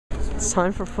It's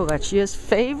time for Felice's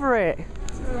favorite.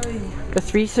 The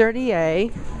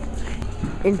 330A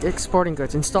in Sporting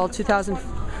Goods. Installed 2000.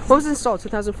 What was it installed?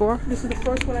 2004? This is the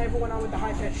first one I ever went on with the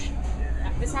high pitch.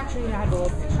 This actually had the low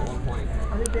pitch at one point.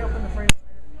 I think they opened the frame.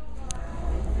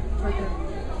 Right there.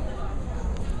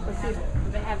 Let's see if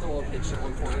they had the low pitch at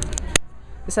one point.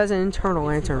 This has an internal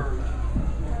lantern.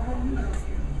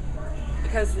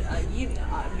 Because the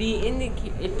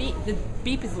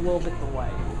beep is a little bit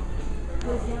delay.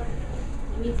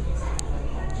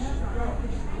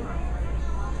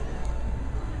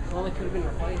 Well, it could have been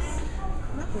replaced.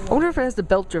 I wonder if it has the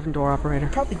belt-driven door operator.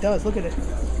 Probably does. Look at it.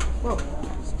 Whoa.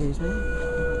 Excuse me.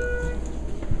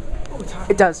 Oh, it's hot.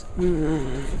 It does.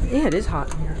 Yeah, it is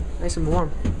hot in here. Nice and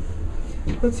warm.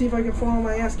 Let's see if I can fall on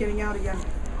my ass getting out again.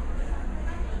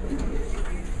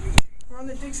 We're on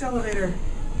the Dix elevator.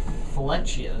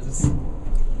 Fletchia's.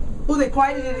 Oh, they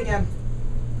quieted it again.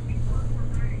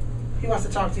 He wants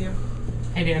to talk to you.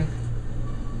 Hey, Dan.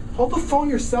 Hold the phone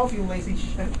yourself, you lazy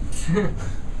shit.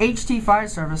 HT Fire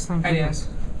Service. Thank you. Dan.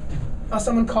 Oh,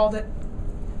 someone called it.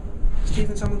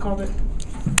 Stephen, someone called it.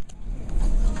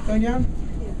 Going down?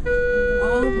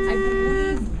 I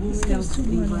believe this goes to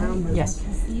the ground. Yes.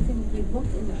 Even if you look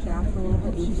in the shaft a little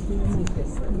bit, you see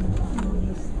this.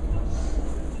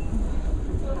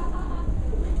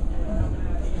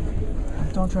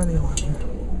 Don't try the alarm.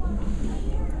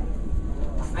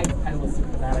 I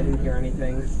listened to that. I didn't hear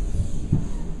anything.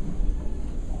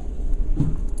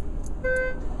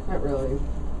 Not really.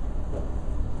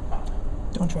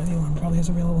 Don't try the alarm. Probably has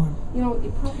a real alarm. You know,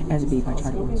 it probably It has a beep. I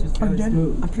tried it once. Oh, you did?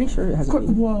 I'm pretty sure it has a beep.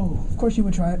 Whoa. Of course you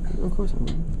would try it. Of course I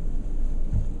would.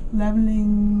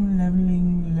 Leveling,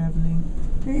 leveling, leveling.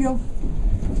 Here you go.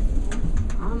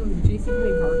 Do you think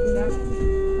they parked that?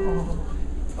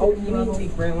 Oh, you need to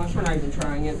take brand lunch. We're not even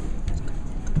trying it.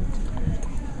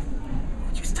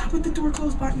 Would you stop with the door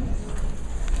close button?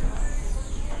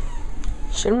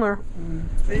 Schindler.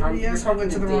 Maybe yes, I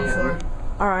went to the wrong floor.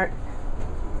 Alright.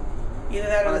 Either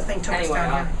that or the thing took us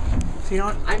down here. So you know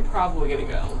what? I'm probably gonna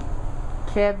go.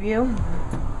 Cab view.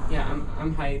 Yeah,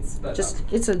 I'm Heights, but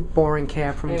It's a boring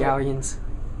cab from Anyway. Galleons.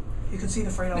 You can see the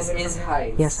freight this elevator. is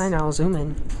Heights. Yes, I know. I'll zoom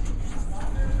in.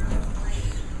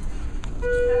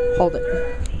 Hold it.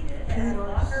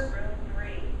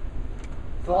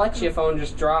 Fletchia phone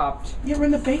just dropped. Yeah, we're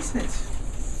in the basement.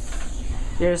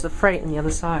 There's the freight on the other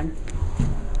side.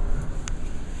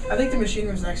 I think the machine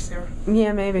room's next there.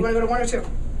 Yeah, maybe. You want to go to 1 or 2?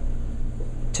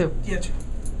 2. Yeah, 2.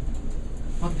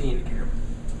 What the indicator?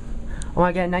 Oh,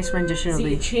 I got a nice rendition of See,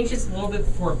 the. it changes a little bit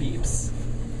before beeps.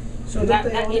 So that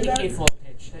don't they all do indicates low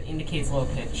pitch. That indicates low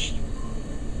pitch.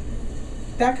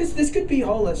 This could be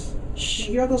holeless.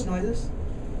 You hear all those noises?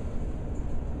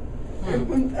 And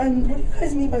what do you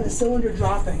guys mean by the cylinder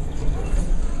dropping?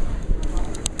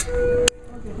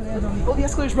 Oh, the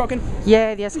escalator's broken.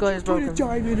 Yeah, the escalator's broken. Put a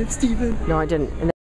chime in it, Steven. No, I didn't. And